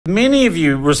Many of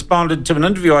you responded to an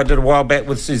interview I did a while back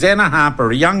with Susannah Harper,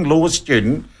 a young law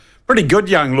student, pretty good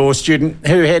young law student,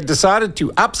 who had decided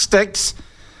to up sticks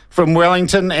from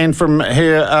Wellington and from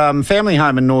her family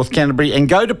home in North Canterbury and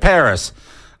go to Paris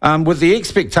with the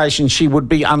expectation she would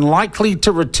be unlikely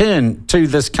to return to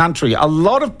this country. A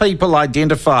lot of people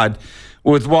identified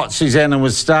with what Susannah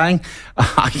was saying.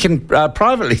 I can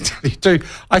privately tell you too,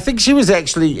 I think she was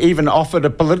actually even offered a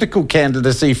political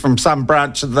candidacy from some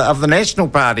branch of the National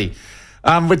Party,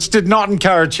 which did not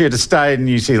encourage her to stay in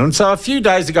New Zealand. So a few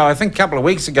days ago, I think a couple of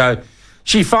weeks ago,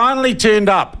 she finally turned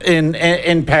up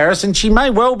in Paris, and she may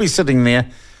well be sitting there.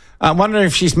 I'm wondering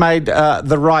if she's made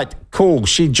the right call.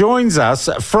 She joins us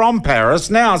from Paris.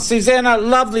 Now, Susannah,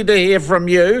 lovely to hear from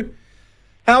you.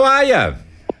 How are you?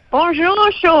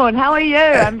 Bonjour, Sean. How are you?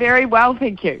 I'm very well,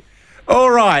 thank you.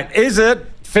 All right. Is it,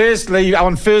 firstly,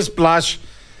 on first blush,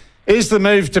 is the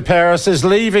move to Paris, is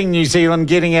leaving New Zealand,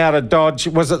 getting out of Dodge,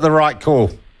 was it the right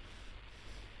call?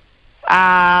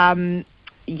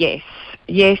 Yes.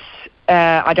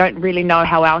 I don't really know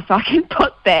how else I can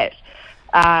put that.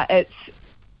 It's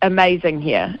amazing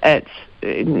here. It's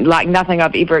like nothing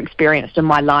I've ever experienced in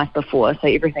my life before. So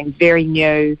everything's very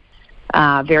new,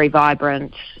 very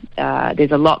vibrant.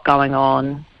 There's a lot going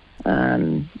on.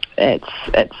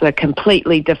 It's a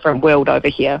completely different world over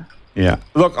here. Yeah.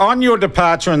 Look, on your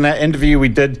departure in that interview we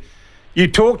did, you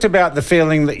talked about the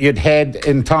feeling that you'd had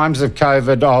in times of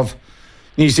COVID of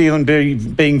New Zealand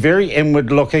being very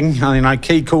inward-looking. I mean,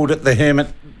 Key called it the hermit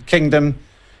kingdom,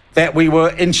 that we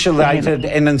were insulated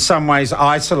and in some ways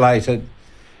isolated.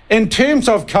 In terms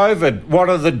of COVID, what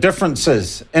are the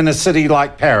differences in a city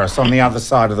like Paris on the other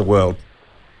side of the world?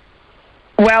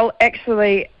 Well,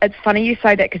 actually, it's funny you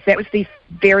say that, because that was the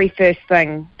very first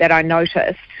thing that I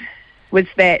noticed, was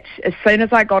that as soon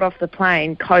as I got off the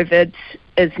plane, COVID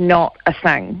is not a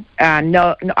thing.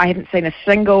 No, I haven't seen a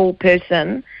single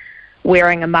person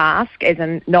wearing a mask, as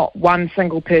in not one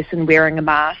single person wearing a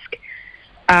mask.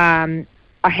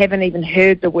 I haven't even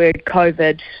heard the word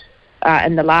COVID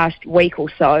in the last week or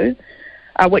so,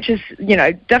 which is,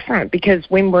 different, because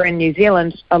when we're in New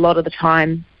Zealand, a lot of the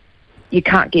time you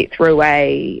can't get through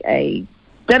a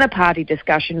dinner party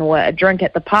discussion or a drink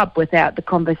at the pub without the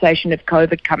conversation of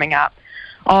COVID coming up.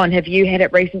 Oh, and have you had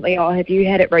it recently? Oh, have you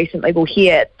had it recently? Well,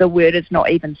 here, the word is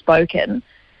not even spoken.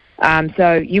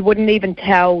 So you wouldn't even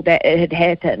tell that it had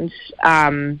happened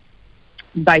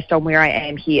based on where I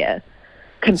am here.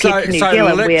 Compared to New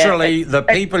Zealand, literally the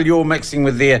people you're mixing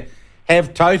with there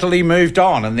have totally moved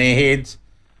on in their heads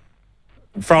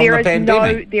from the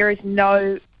pandemic. There is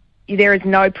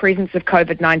no presence of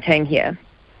COVID-19 here.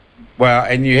 Well,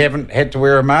 and you haven't had to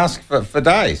wear a mask for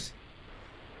days.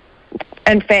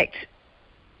 In fact,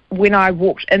 when I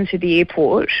walked into the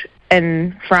airport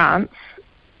in France,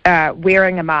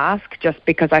 wearing a mask, just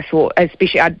because I thought,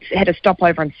 especially I had a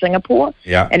stopover in Singapore,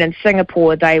 and in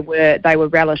Singapore they were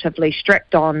relatively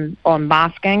strict on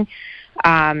masking.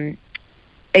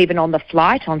 Even on the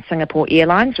flight on Singapore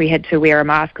Airlines, we had to wear a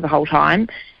mask the whole time.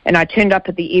 And I turned up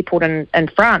at the airport in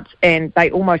France, and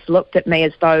they almost looked at me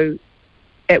as though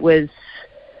it was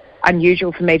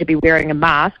unusual for me to be wearing a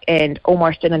mask, and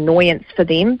almost an annoyance for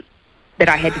them that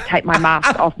I had to take my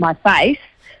mask off my face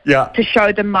to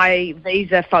show them my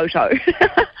visa photo.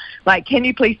 Like, can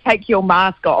you please take your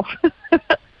mask off?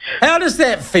 How does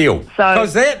that feel?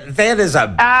 Because that is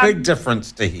a big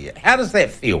difference to here. How does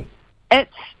that feel?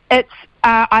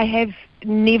 I have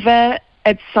never...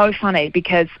 It's so funny,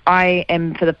 because I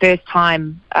am, for the first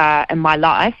time in my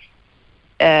life,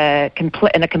 in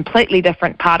a completely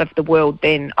different part of the world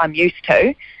than I'm used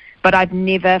to, but I've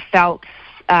never felt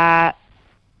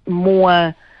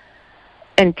more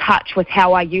in touch with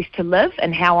how I used to live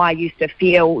and how I used to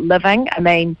feel living. I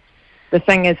mean, the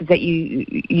thing is that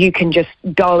you can just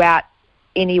go out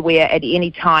anywhere at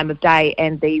any time of day,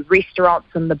 and the restaurants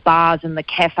and the bars and the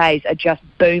cafes are just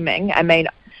booming. I mean,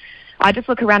 I just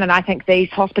look around and I think these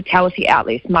hospitality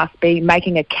outlets must be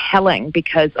making a killing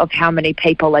because of how many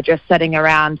people are just sitting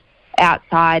around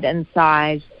outside,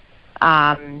 inside.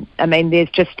 I mean,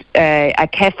 there's just a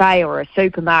cafe or a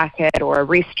supermarket or a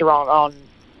restaurant on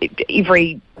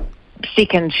every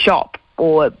second shop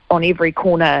or on every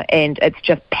corner, and it's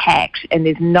just packed, and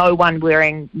there's no one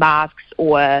wearing masks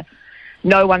or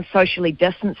no one socially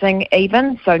distancing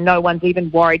even, so no one's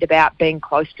even worried about being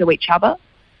close to each other.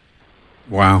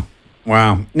 Wow.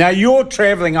 Now, you're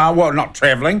travelling, not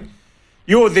travelling,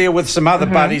 you're there with some other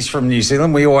buddies from New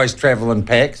Zealand. We always travel in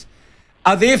packs.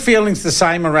 Are their feelings the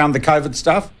same around the COVID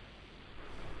stuff?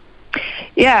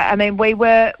 Yeah, I mean, we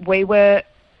were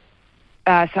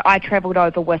so I travelled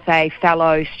over with a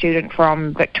fellow student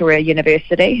from Victoria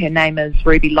University. Her name is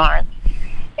Ruby Lawrence.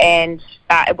 and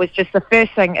it was just the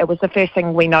first thing. It was the first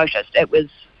thing we noticed. It was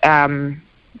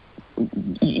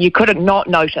you couldn't not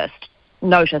notice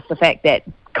the fact that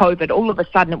COVID, all of a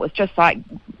sudden, it was just like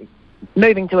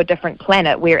moving to a different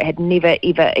planet where it had never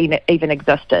ever even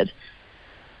existed.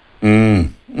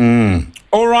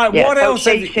 All right, yeah, what so else?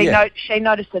 She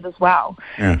noticed it as well.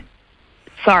 Yeah.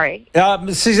 Sorry.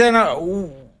 Susannah,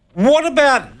 what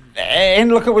about,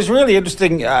 and look, it was really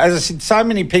interesting, as I said, so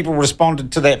many people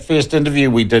responded to that first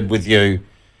interview we did with you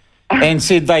and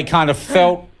said they kind of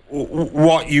felt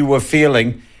what you were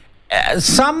feeling.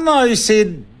 Some, though,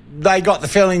 said they got the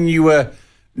feeling you were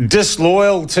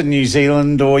disloyal to New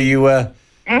Zealand, or you were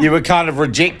kind of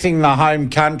rejecting the home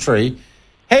country.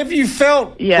 Have you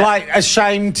felt like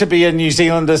ashamed to be a New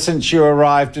Zealander since you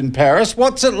arrived in Paris?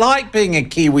 What's it like being a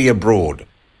Kiwi abroad?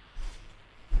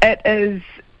 It is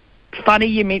funny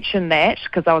you mentioned that,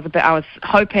 because I was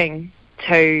hoping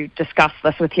to discuss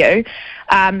this with you.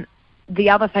 The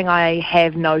other thing I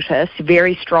have noticed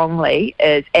very strongly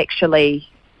is actually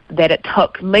that it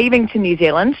took leaving to New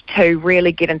Zealand to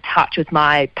really get in touch with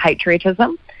my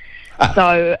patriotism.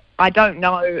 So I don't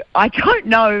know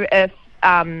if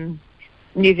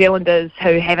New Zealanders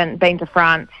who haven't been to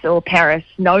France or Paris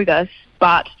know this,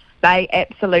 but they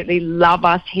absolutely love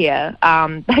us here.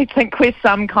 They think we're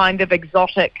some kind of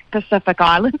exotic Pacific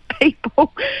Island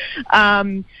people.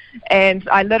 And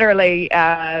I literally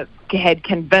had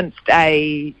convinced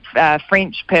a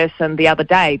French person the other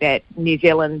day that New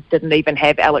Zealand didn't even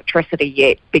have electricity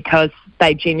yet, because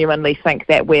they genuinely think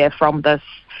that we're from this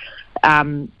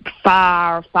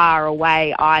far, far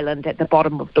away island at the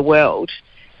bottom of the world.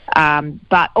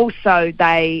 But also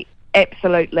they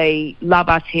absolutely love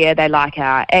us here. They like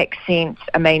our accent.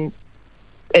 I mean,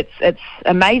 it's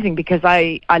amazing, because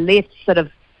I left sort of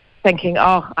thinking,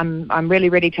 I'm really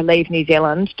ready to leave New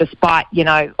Zealand, despite,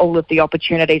 all of the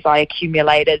opportunities I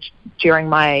accumulated during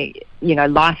my,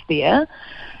 life there.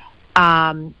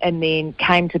 And then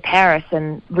came to Paris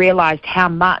and realised how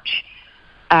much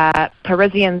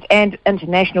Parisians and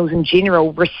internationals in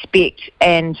general respect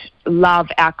and love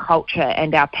our culture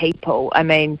and our people. I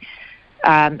mean,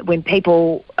 when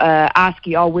people ask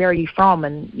you, where are you from?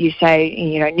 And you say,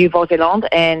 Nouvelle-Zélande,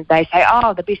 and they say,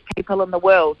 the best people in the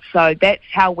world. So that's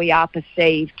how we are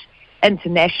perceived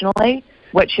internationally,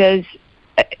 which is,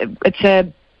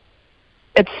 it's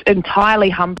entirely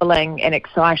humbling and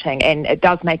exciting, and it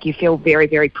does make you feel very,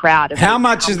 very proud of how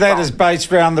much of that is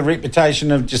based around the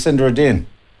reputation of Jacinda Ardern?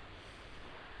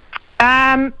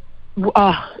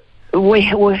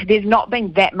 There's not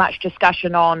been that much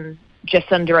discussion on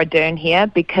Jacinda Ardern here,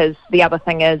 because the other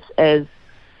thing is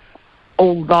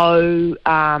although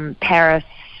Paris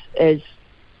is,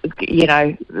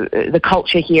 the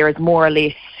culture here is more or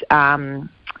less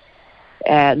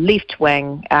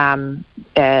left-wing,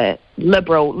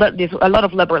 liberal. There's a lot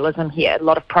of liberalism here, a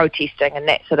lot of protesting and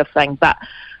that sort of thing, but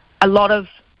a lot of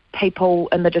people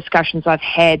in the discussions I've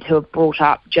had who have brought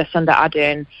up Jacinda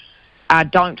Ardern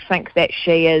don't think that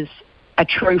she is a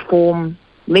true form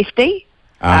lefty.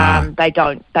 They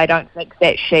don't think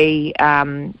that she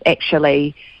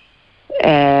actually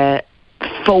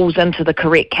falls into the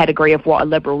correct category of what a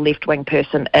liberal left-wing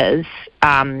person is,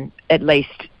 at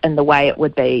least in the way it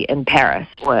would be in Paris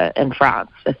or in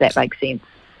France, if that makes sense.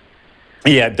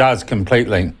 Yeah, it does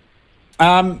completely.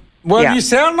 You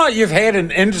sound like you've had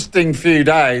an interesting few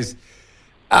days.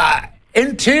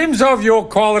 In terms of your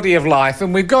quality of life,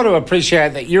 and we've got to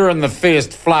appreciate that you're in the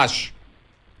first flush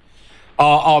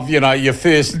of your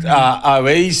first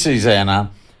OE,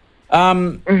 Susannah.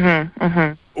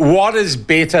 What is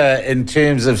better in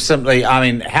terms of simply,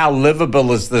 how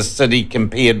livable is this city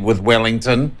compared with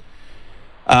Wellington?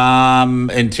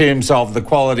 In terms of the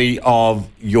quality of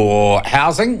your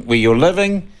housing, where you're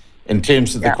living, in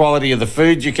terms of the quality of the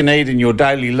food you can eat and your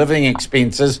daily living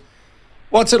expenses.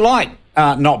 What's it like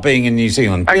not being in New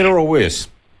Zealand, better or worse?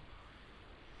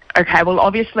 Okay, well,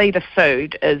 obviously the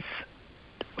food is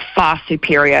far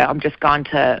superior. I'm just going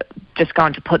to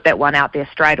put that one out there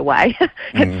straight away.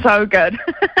 It's so good.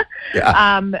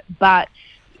 But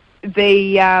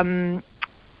the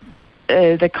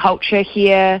culture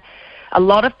here, a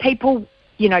lot of people,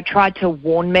 tried to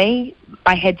warn me.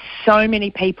 I had so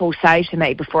many people say to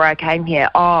me before I came here,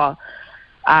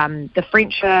 the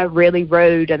French are really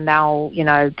rude, and they'll,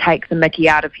 take the mickey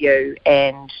out of you,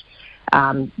 and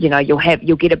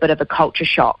you'll get a bit of a culture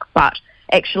shock. But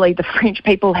actually, the French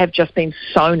people have just been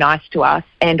so nice to us.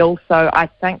 And also, I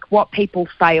think what people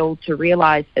fail to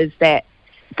realise is that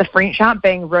the French aren't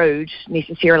being rude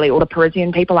necessarily, or the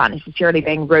Parisian people aren't necessarily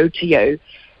being rude to you.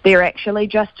 They're actually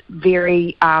just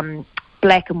very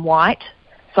black and white.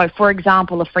 So, for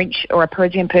example, a French or a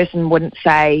Parisian person wouldn't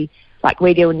say, like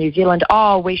we do in New Zealand,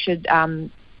 oh, we should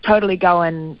totally go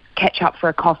and catch up for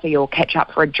a coffee or catch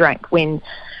up for a drink, when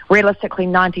realistically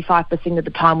 95% of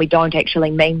the time we don't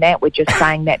actually mean that. We're just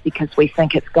saying that because we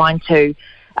think it's going to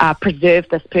preserve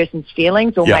this person's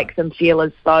feelings or make them feel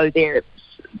as though they're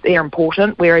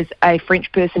important, whereas a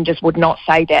French person just would not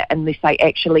say that unless they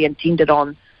actually intended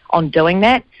on doing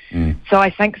that. So I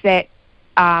think that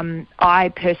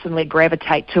I personally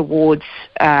gravitate towards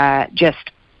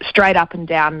just straight up and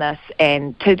down this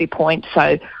and to the point.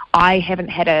 So I haven't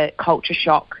had a culture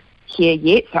shock here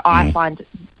yet, so I find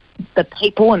the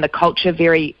people and the culture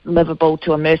very livable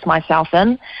to immerse myself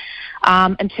in.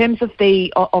 In terms of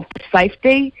the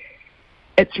safety,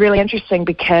 it's really interesting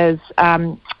because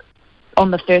on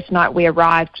the first night we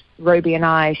arrived, Ruby and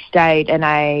I stayed in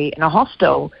a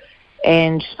hostel,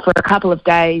 and for a couple of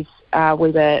days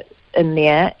we were in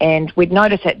there, and we'd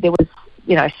noticed that there was,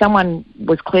 someone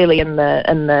was clearly in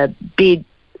the bed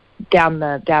down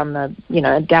the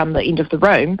end of the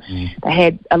room. They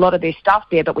had a lot of their stuff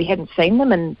there, but we hadn't seen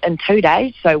them in 2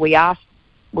 days. So we asked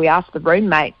the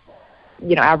roommate,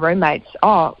 our roommates,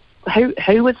 oh,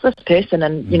 who was this person,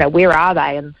 and where are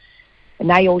they? And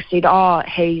they all said, oh,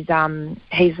 he's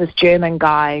this German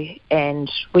guy,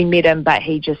 and we met him, but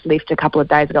he just left a couple of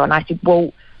days ago. And I said,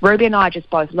 well, Ruby and I just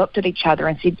both looked at each other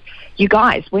and said, you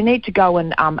guys, we need to go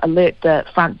and alert the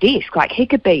front desk. Like, he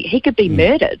could be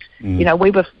murdered. We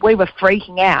were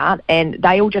freaking out, and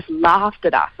they all just laughed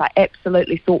at us. I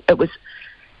absolutely thought it was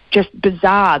just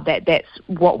bizarre that that's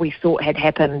what we thought had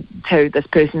happened to this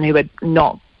person who had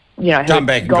not, come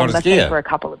back and gone got missing for a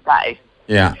couple of days.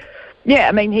 Yeah. Yeah,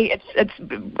 I mean,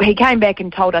 he came back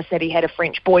and told us that he had a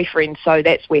French boyfriend, so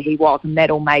that's where he was, and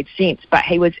that all made sense. But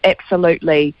he was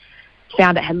absolutely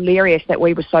found it hilarious that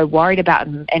we were so worried about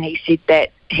him, and he said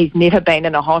that he's never been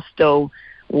in a hostel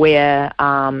where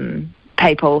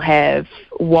people have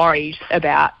worried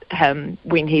about him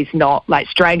when he's not, like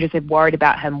strangers have worried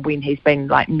about him when he's been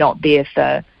like not there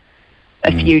for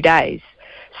a few days.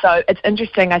 So it's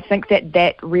interesting. I think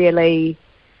that really,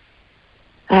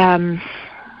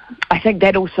 I think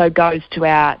that also goes to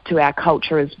our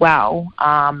culture as well.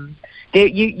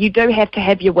 You do have to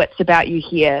have your wits about you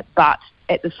here, but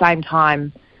at the same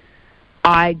time,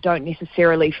 I don't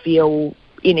necessarily feel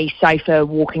any safer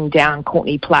walking down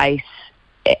Courtenay Place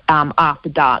after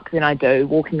dark than I do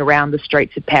walking around the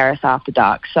streets of Paris after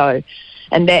dark. So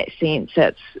in that sense,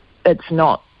 it's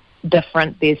not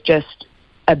different. There's just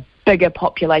a bigger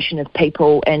population of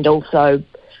people, and also,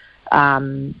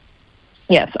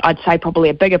 yes, I'd say probably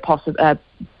a bigger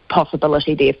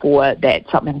possibility, therefore, that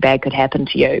something bad could happen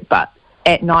to you. But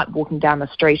at night, walking down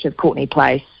the street of Courtenay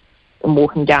Place and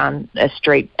walking down a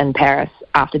street in Paris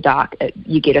after dark,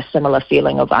 you get a similar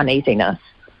feeling of uneasiness.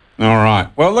 All right.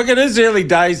 Well, look, it is early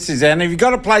days, Susannah. Have you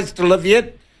got a place to live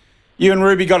yet? You and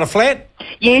Ruby got a flat?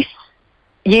 Yes,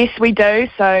 we do.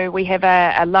 So we have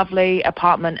a lovely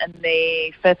apartment in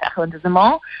the 5th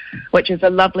arrondissement, which is a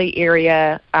lovely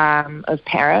area of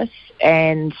Paris,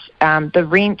 and the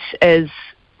rent is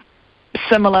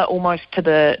similar almost to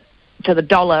the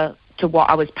dollar to what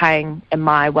I was paying in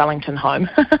my Wellington home.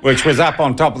 Which was up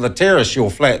on top of the terrace,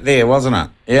 your flat there, wasn't it?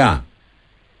 Yeah.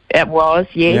 It was,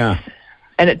 yes. Yeah.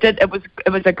 And it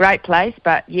was a great place,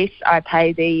 but yes, I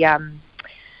pay the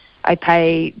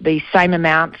same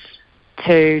amount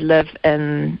to live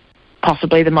in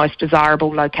possibly the most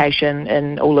desirable location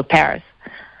in all of Paris.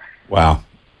 Wow.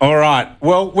 All right.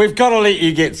 Well, we've got to let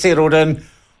you get settled in.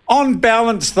 On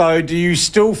balance, though, do you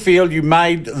still feel you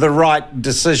made the right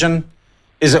decision?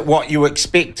 Is it what you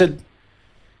expected?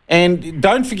 And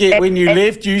don't forget, when you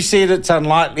left, you said it's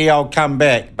unlikely I'll come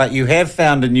back, but you have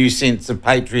found a new sense of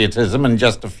patriotism in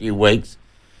just a few weeks.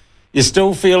 You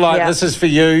still feel like this is for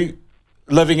you,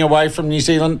 living away from New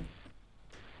Zealand?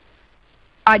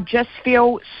 I just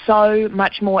feel so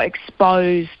much more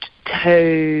exposed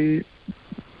to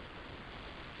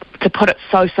put it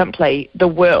so simply, the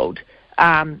world.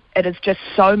 It is just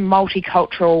so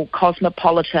multicultural,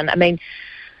 cosmopolitan. I mean,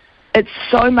 it's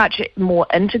so much more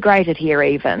integrated here,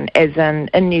 even, as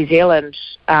in New Zealand.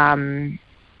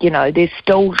 There's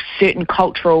still certain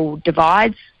cultural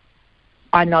divides,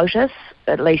 I notice,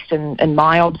 at least in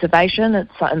my observation,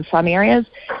 in some areas.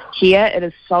 Here, it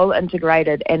is so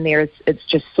integrated, and it's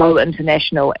just so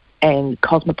international and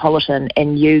cosmopolitan,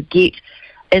 and you get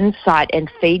insight and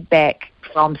feedback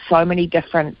from so many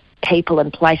different people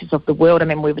and places of the world. I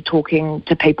mean, we were talking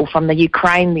to people from the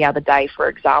Ukraine the other day, for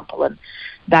example, and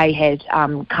they had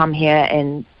come here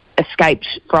and escaped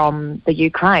from the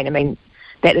Ukraine. I mean,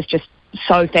 that is just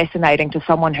so fascinating to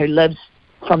someone who lives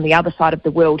from the other side of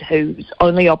the world whose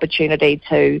only opportunity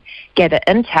to gather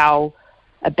intel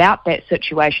about that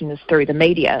situation is through the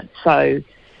media. So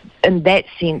in that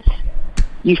sense,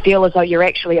 you feel as though you're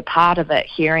actually a part of it,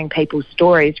 hearing people's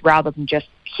stories rather than just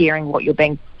hearing what you're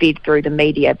being fed through the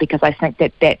media, because I think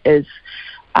that is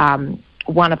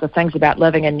one of the things about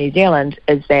living in New Zealand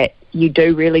is that you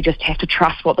do really just have to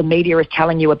trust what the media is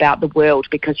telling you about the world,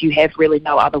 because you have really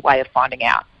no other way of finding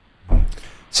out.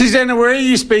 Susannah, where are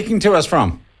you speaking to us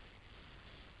from?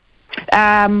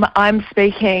 I'm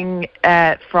speaking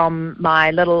from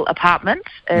my little apartment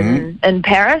in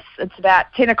Paris. It's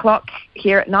about 10 o'clock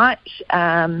here at night,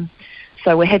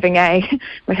 so we're having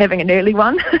an early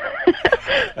one.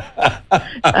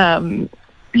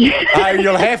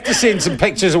 You'll have to send some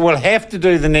pictures, or we'll have to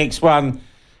do the next one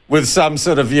with some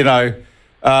sort of,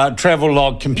 travel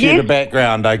log computer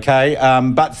background, okay?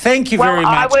 But thank you very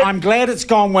much. I'm glad it's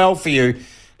gone well for you.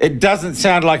 It doesn't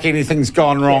sound like anything's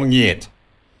gone wrong yet.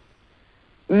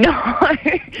 No,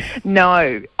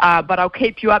 but I'll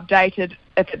keep you updated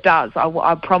if it does.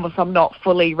 I promise I'm not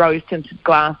fully rose-tinted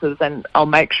glasses, and I'll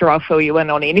make sure I'll fill you in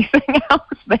on anything else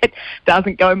that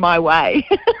doesn't go my way.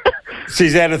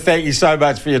 Susannah, thank you so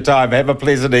much for your time. Have a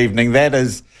pleasant evening. That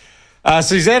is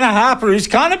Susannah Harper, who's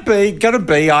going to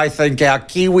be, I think, our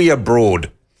Kiwi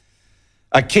abroad,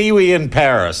 a Kiwi in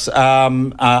Paris,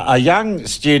 a young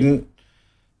student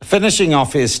finishing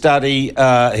off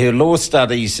her law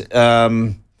studies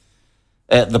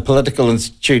at the Political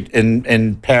Institute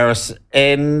in Paris,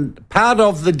 and part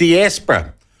of the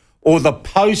diaspora, or the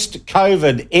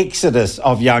post-COVID exodus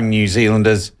of young New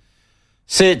Zealanders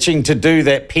searching to do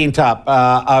that pent-up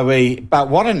OE. But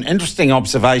what an interesting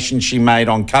observation she made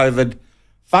on COVID.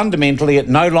 Fundamentally, it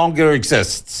no longer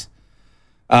exists.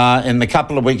 In the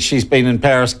couple of weeks she's been in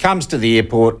Paris, comes to the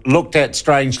airport, looked at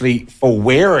strangely for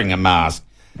wearing a mask.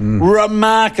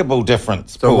 Remarkable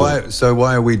difference. So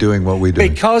why are we doing what we do?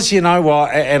 Because you know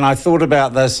what, and I thought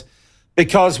about this,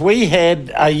 because we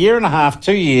had a year and a half,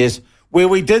 2 years, where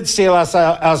we did seal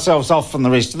ourselves off from the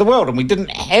rest of the world, and we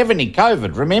didn't have any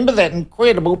COVID. Remember that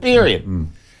incredible period?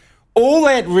 All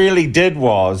that really did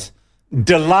was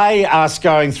delay us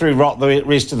going through what the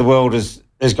rest of the world has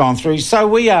gone through. So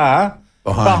we are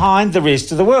behind the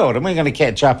rest of the world, and we're going to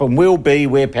catch up, and we'll be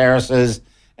where Paris is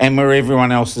and where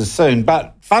everyone else is soon.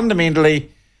 But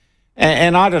fundamentally,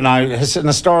 and I don't know, an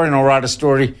historian will write a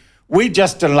story, we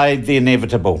just delayed the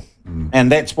inevitable.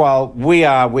 And that's why we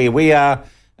are where we are,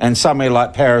 and somewhere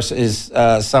like Paris is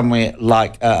somewhere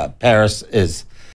like Paris is.